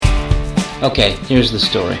Okay, here's the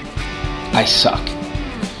story. I suck.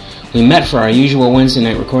 We met for our usual Wednesday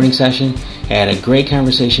night recording session, had a great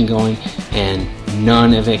conversation going, and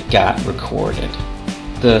none of it got recorded.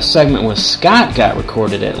 The segment with Scott got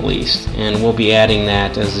recorded at least, and we'll be adding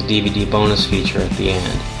that as a DVD bonus feature at the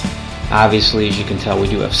end. Obviously, as you can tell, we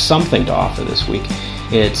do have something to offer this week.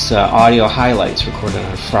 It's audio highlights recorded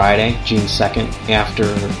on Friday, June 2nd, after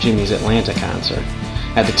Jimmy's Atlanta concert.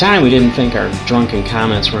 At the time, we didn't think our drunken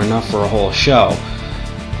comments were enough for a whole show,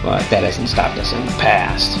 but that hasn't stopped us in the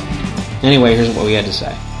past. Anyway, here's what we had to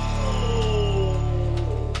say.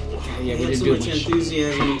 Yeah, we had so much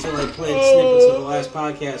enthusiasm until I played snippets of the last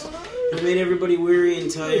podcast. It made everybody weary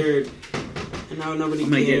and tired. And now nobody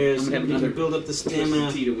cares. Nobody can build up the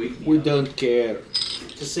stamina. We don't care.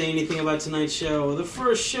 To say anything about tonight's show. The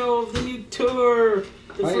first show of the new tour.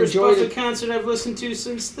 The first Buffett concert I've listened to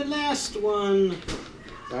since the last one.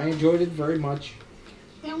 I enjoyed it very much.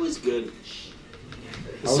 That was good.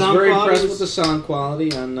 I was very impressed with the sound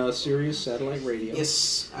quality on Sirius Satellite Radio.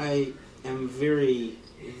 Yes, I am very,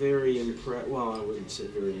 very impressed. Well, I wouldn't say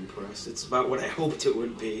very impressed. It's about what I hoped it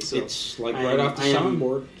would be. So it's like right off the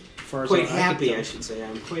soundboard. Quite happy, I should say.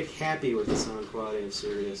 I'm quite happy with the sound quality of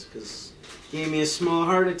Sirius because it gave me a small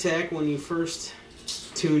heart attack when you first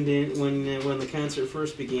tuned in, when the concert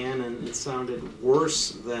first began, and it sounded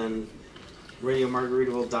worse than Radio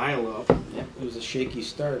Margaritaville dial-up. Yep, it was a shaky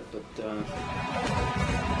start, but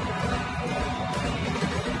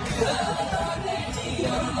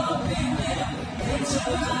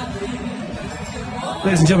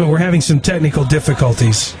Ladies and gentlemen, we're having some technical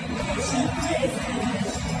difficulties.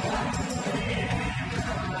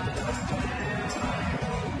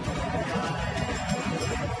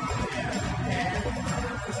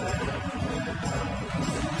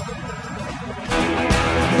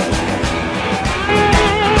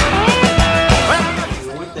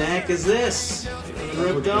 Is this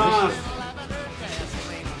ripped off?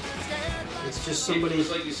 It's just somebody. It's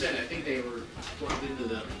like you said, I think they were plugged into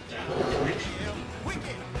the connection.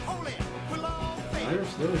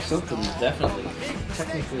 There was something definitely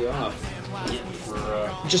technically off. Yeah,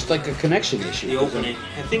 for just like a connection issue. The opening.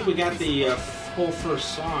 I think we got the whole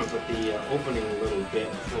first song, but the opening a little bit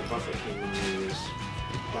before Buffett came in was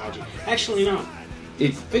dodgy. Actually, no.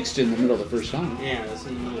 It fixed in the middle of the first song. Yeah, it's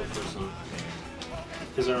in the middle of the first song.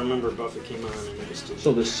 Because I remember Buffett came on and it was still...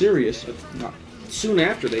 So the Sirius, soon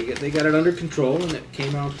after they got it under control and it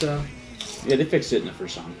came out... Yeah, they fixed it in the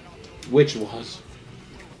first song. Which was...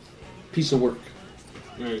 piece of work.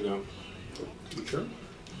 There you go. You sure?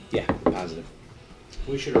 Yeah, positive.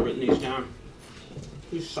 We should have written these down.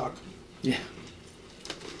 These suck. Yeah.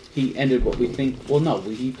 He ended what we think... Well, no,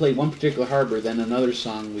 he played One Particular Harbor, then another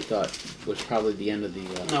song we thought was probably the end of the...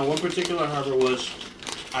 No, One Particular Harbor was...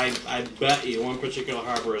 I bet you One Particular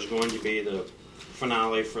Harbor is going to be the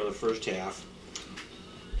finale for the first half.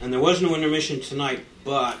 And there was no intermission tonight,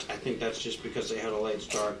 but I think that's just because they had a late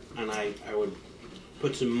start. And I would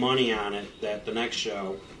put some money on it that the next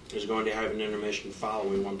show is going to have an intermission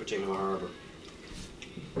following One Particular Harbor.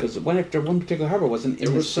 Because after One Particular Harbor wasn't in the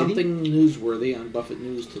city? There was something newsworthy on Buffett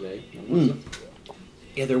News today.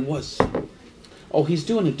 Yeah, there was. Oh, he's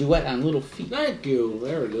doing a duet on Little Feet. Thank you.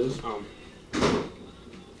 There it is.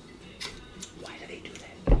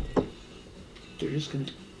 They're just gonna...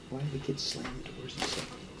 Why do the kids slam doors and stuff?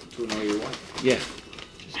 To annoy your wife. Yeah.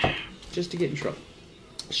 Just to get in trouble.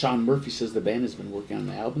 Sean Murphy says the band has been working on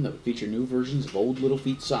an album that would feature new versions of old Little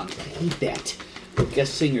Feet songs. I hate that. With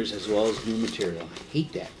guest singers as well as new material. I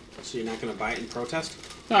hate that. So you're not going to buy it in protest?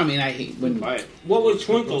 No, I mean, I hate when... Buy it. What would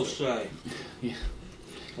Twinkles say? Yeah.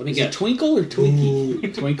 Is it Twinkle or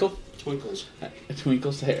Twinkie? Twinkle? Twinkles.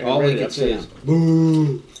 Twinkles. All we can say is,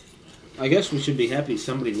 boo. I guess we should be happy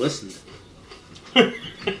somebody listened.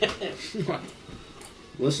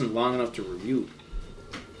 Listened long enough to review.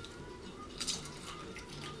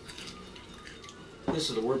 This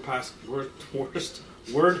is the word postcast.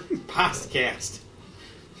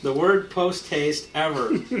 The word post taste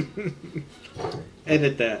ever.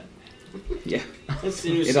 Edit that. Yeah. That's the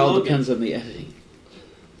new It slogan. all depends on the editing.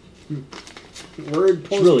 Word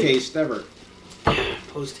post taste ever.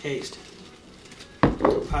 Post haste.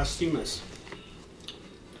 Posthumous.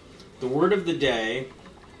 The word of the day.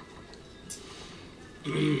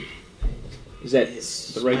 Is that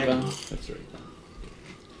the right vowel? That's the right vowel.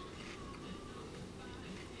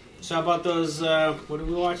 So how about those, what did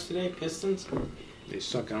we watch today? Pistons? They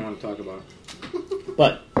suck. I don't want to talk about it.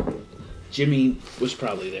 But Jimmy was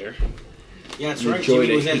probably there. Yeah, that's right.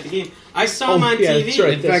 Jimmy was at the game. I saw him on yeah, TV. That's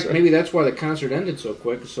right, In fact, maybe that's why the concert ended so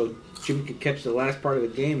quick, so Jimmy could catch the last part of the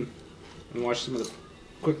game and watch some of the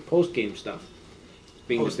quick post-game stuff.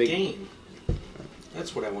 Post-game?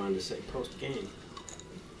 That's what I wanted to say. Post game.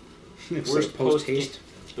 Worst post haste.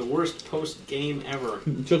 The worst post game ever.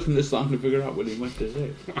 It took him this long to figure out what he meant to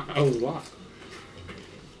say. Oh, wow.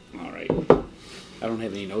 All right. I don't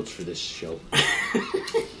have any notes for this show. I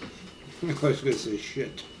was going to say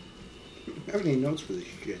shit. I don't have any notes for this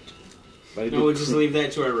shit. But I No, we'll just leave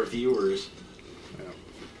that to our reviewers.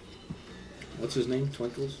 What's his name?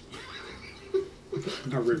 Twinkles?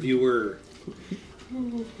 Our reviewer.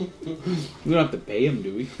 We don't have to pay him,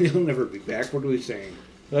 do we? He'll never be back. What are we saying?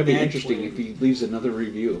 That'd be Actually- interesting if he leaves another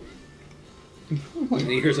review. And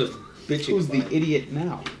he hears us bitching. Who's the about it. idiot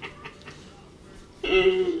now?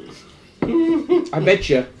 I bet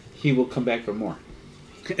you he will come back for more.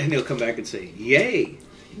 And he'll come back and say, yay!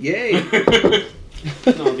 Yay!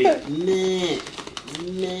 No, it'll be meh,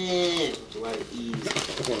 meh. With a lot of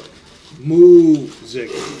E's. Or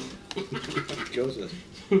music. Joseph.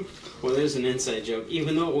 Well, there's an inside joke.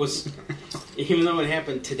 Even though it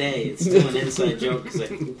happened today, it's still an inside joke because I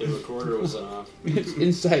think the recorder was off. It's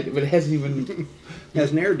inside, but it hasn't even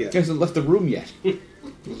Hasn't aired yet. hasn't left the room yet.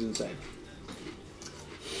 It's inside.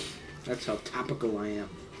 That's how topical I am.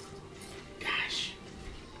 Gosh.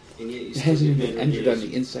 And yet you It still hasn't do even better entered on news.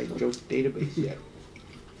 the inside joke database yet.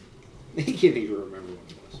 He can't even remember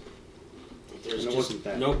what it was. There's And it just wasn't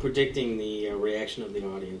that. no predicting the reaction of the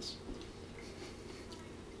audience,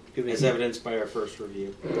 Give me as evidenced by our first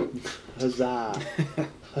review. Huzzah!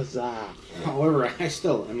 Huzzah! However, I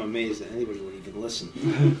still am amazed that anybody would even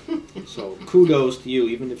listen. So kudos to you,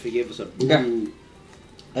 even if you gave us a boo.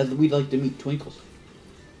 Yeah. We'd like to meet Twinkles.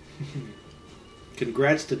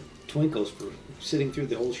 Congrats to Twinkles for sitting through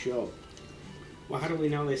the whole show. Well, how do we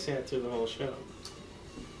know they sat through the whole show?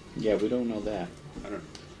 Yeah, we don't know that. I don't know.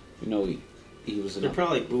 We know he was They're an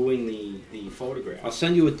probably booing the photograph. I'll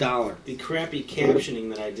send you $1. The crappy captioning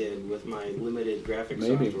that I did with my limited graphic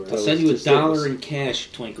Maybe. I'll software. send you just $1 in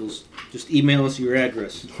cash, Twinkles. Just email us your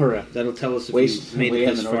address. or a That'll tell us if waist you made way it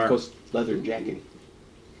on the this North far. Coast leather jacket.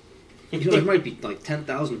 You know, there might be like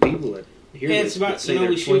 10,000 people that hear Yeah, this it's that about. say You know,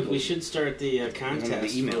 they're we Twinkles. should start the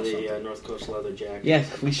contest email for the something. North Coast leather jacket.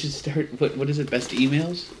 Yes, we should start. What is it? Best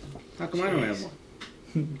emails? How come I don't have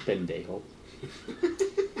one? Pendejo.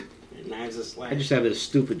 And knives a slash. I just have this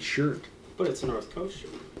stupid shirt. But it's a North Coast shirt.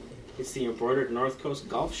 It's the embroidered North Coast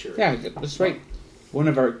golf shirt. Yeah, that's right. One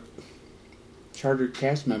of our chartered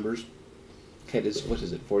cast members had his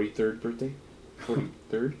 43rd birthday.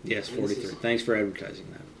 43rd. Yes, And this 43rd. is- Thanks for advertising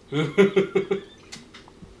that.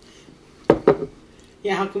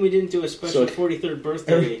 Yeah, how come we didn't do a special So- 43rd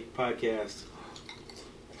birthday podcast?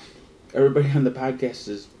 Everybody on the podcast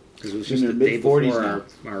is, Because it was In just their the day mid-40s before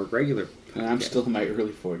now. our regular. and I'm podcast. still in my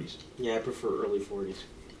early 40s. Yeah, I prefer early 40s.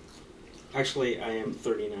 Actually, I am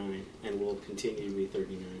 39 and will continue to be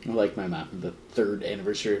 39. Like my mom, the 3rd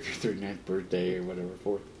anniversary of your 39th birthday or whatever.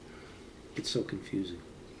 4th. It's so confusing.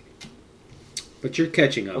 But you're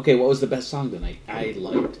catching up. Okay, what was the best song tonight? I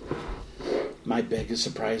liked. My biggest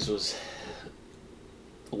surprise was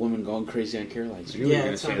a woman going crazy on Caroline Street. You were Yeah,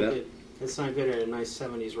 gonna it's say not that. good. It's not good at a nice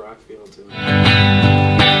 70s rock feel to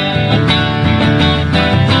it.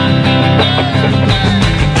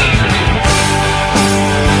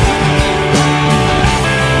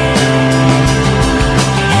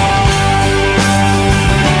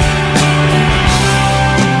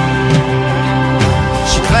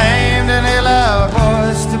 She claimed in a loud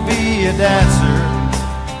voice to be a dancer.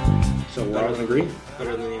 So we're all in agreement.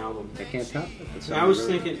 Better than the album. I can't top it. That I sounded was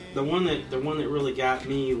very- thinking the one that really got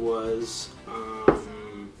me was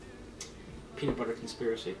Peanut Butter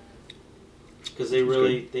Conspiracy, because they were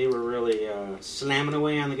really slamming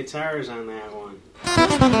away on the guitars on that one.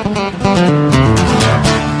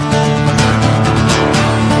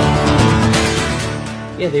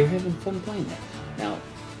 Yeah, they were having fun playing that. Now,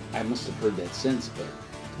 I must have heard that since, but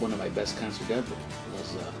one of my best concerts ever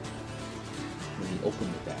was when he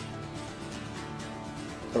opened with that.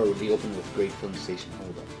 Or when he opened with Great Film Station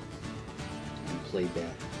Hold Up and played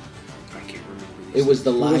that. I can't remember. It was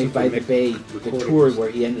the Who was Live it by for the Bay, the recording? tour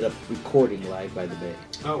where he ended up recording Live by the Bay.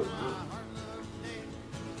 Oh wow!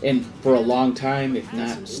 And for a long time, if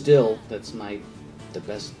not That's still, that's the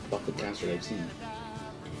best Buffett concert I've seen.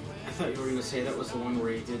 I thought you were going to say that was the one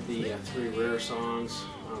where he did the 3 rare songs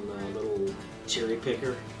on the little cherry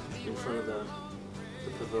picker in front of the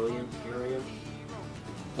pavilion area.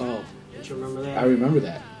 Oh, Don't you remember that? I remember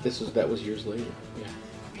that. That was years later. Yeah.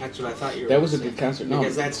 That's what I thought you were. That gonna was a say. good concert. No,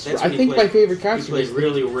 Because that's I when he think played- my favorite He concert played was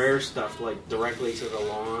really rare stuff, like directly to the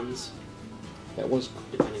lawns, that was.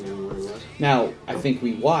 depending on where it was. Now, I think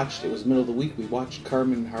we watched. It was middle of the week. We watched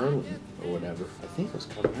Carmen Harlan or whatever. I think it was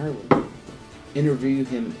Carmen Harlan. Interview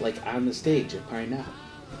him like on the stage at Pine Knob,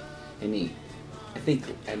 and he I think,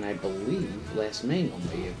 and I believe, Last Mango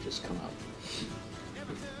may have just come out.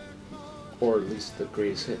 Or at least the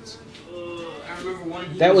greatest hits. I remember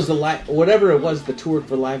one. That was the whatever it was, the tour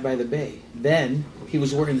for Live by the Bay. Then he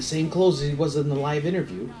was wearing the same clothes as he was in the live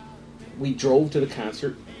interview. We drove to the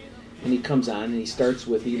concert, and he comes on and he starts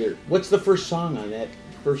with either what's the first song on that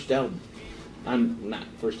first album? Not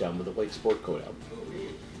first album, but the White Sport Coat album.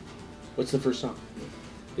 What's the first song?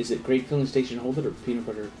 Is it Great Filling Station Hold It or Peanut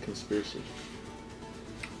Butter Conspiracy?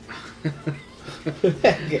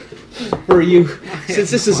 For you,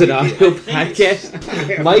 since this is an audio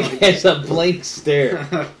podcast, Mike has a blank stare.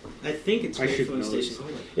 I think it's Great Filling Station.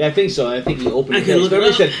 Yeah, I think so. I think he opened it.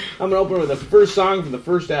 He said, I'm going to open with the first song from the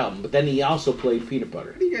first album, but then he also played Peanut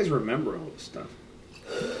Butter. How do you guys remember all this stuff?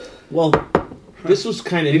 Well, this was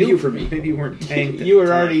kind of new for me. Maybe you weren't tanked. You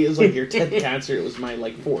were already, it was like your 10th concert. It was my,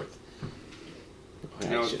 4th.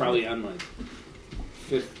 And I was probably on my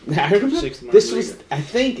 5th, I remember 6th month this later. was, I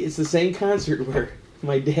think it's the same concert where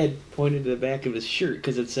my dad pointed to the back of his shirt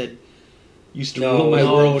because it said, used to rule my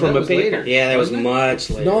world from a paper. later. Yeah, that was Wasn't it? much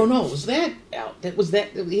later. No, it was that out. That was that.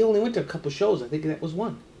 He only went to a couple shows. I think that was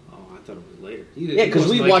one. Oh, I thought it was later. Yeah, because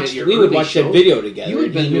we would watch that video together. You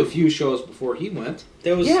had been He to a knew- few shows before he went.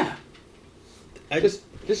 That was. Yeah. I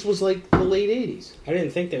This was like the late 80s. I didn't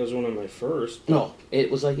think that was one of my first. No,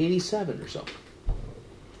 it was like 87 or so.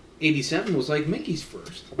 87 was like Mickey's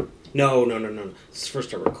first. No. It's the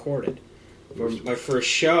first I recorded. My first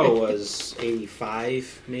show was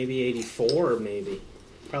 85, maybe 84, maybe.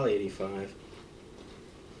 Probably 85.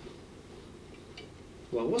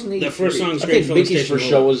 Well, it wasn't 83. The first song's I Great think Filling Mickey's Station first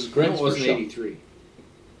Hold show It. was No, Greg's it first wasn't show. 83.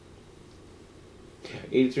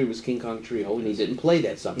 83 was King Kong Trio, and he didn't play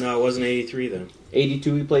that summer. No, it wasn't 83 then.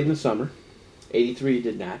 82 he played in the summer. 83 he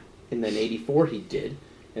did not. And then 84 he did.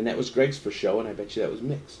 And that was Greg's first show, and I bet you that was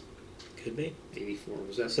Mick's. Could be. 84.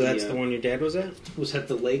 Was that So that's the one your dad was at? Was that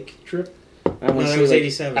the lake trip? I want No, to that say was like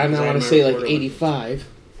 87, I because I want had to my say like recorder with me. 85,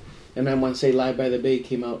 and I want to say Live by the Bay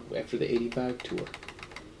came out after the 85 tour.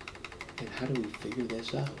 And how do we figure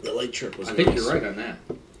this out? The lake trip was I think nice. you're right on that.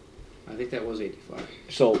 I think that was 85.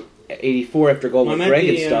 So 84 after going Well, with I'm at Greg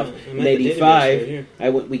and the, stuff, I'm and at the database 85 right here.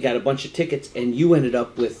 we got a bunch of tickets, and you ended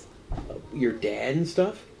up with your dad and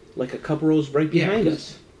stuff, like a couple rows right behind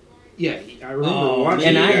us. Yeah, I remember watching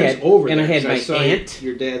and you I guys had over and I there, had 'cause my saw aunt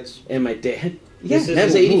your dad's. and my dad. Yeah, This that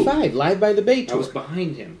was isn't 85 Live by the Bay I tour. was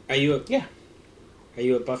behind him. Are you at, Yeah. Are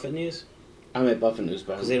you at Buffett News? I'm at Buffett News,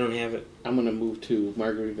 but Because they don't have it. I'm going to move to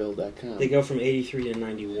Margaretville.com. They go from 83 to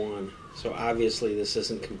 91. So obviously this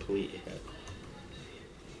isn't complete yet.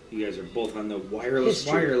 You guys are both on the wireless.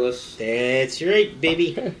 That's right,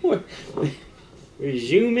 baby. We're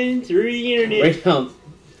zooming through the internet. Right now,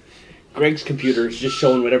 Greg's computer is just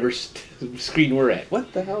showing whatever screen we're at.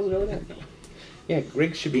 What the hell is over there? Yeah,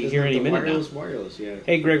 Greg should be here any minute now. Wireless, yeah.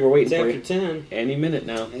 Hey, Greg, we're waiting It's for after you. 10. Any minute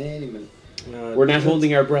now. Any minute. We're not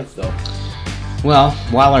holding our breath, though. Well,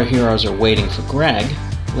 while our heroes are waiting for Greg,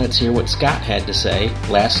 let's hear what Scott had to say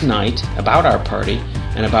last night about our party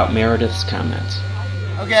and about Meredith's comments.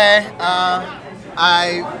 Okay,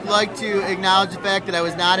 I'd like to acknowledge the fact that I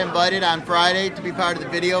was not invited on Friday to be part of the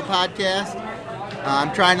video podcast.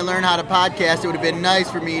 I'm trying to learn how to podcast. It would have been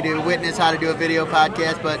nice for me to witness how to do a video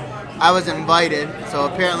podcast, but I wasn't invited. So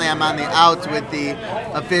apparently I'm on the outs with the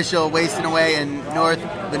official Wasting Away and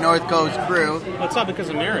the North Coast crew. What's up because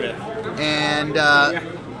of Meredith? And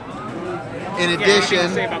in addition,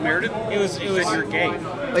 say about Meredith? It was You're gay.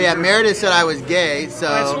 oh yeah, Meredith said I was gay, so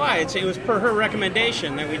That's why. It was per her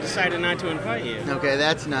recommendation that we decided not to invite you. okay,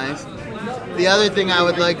 that's nice. The other thing I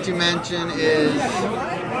would like to mention is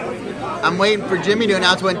I'm waiting for Jimmy to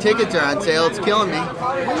announce when tickets are on sale. It's killing me.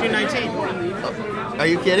 June 19th. Are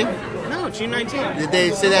you kidding? No, June 19th. Did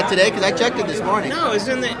they say that today? Because I checked it this morning. No, it's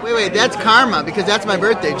in the... Wait, that's karma because that's my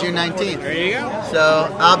birthday, June 19th. There you go.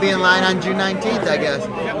 So I'll be in line on June 19th, I guess.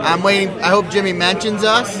 I'm waiting. I hope Jimmy mentions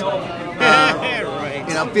us. Right.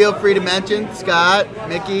 You know, feel free to mention Scott,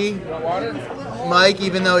 Mickey, Mike,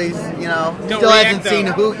 even though he's, you know, Don't still react, hasn't seen a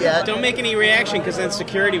though. hoot yet. Don't make any reaction because then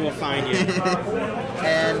security will find you.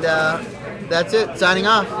 And that's it. Signing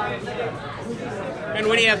off. And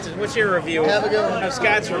what do you have to... What's your review Have a good one. of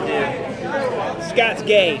Scott's review? Scott's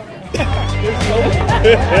gay.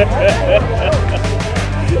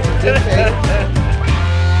 Okay.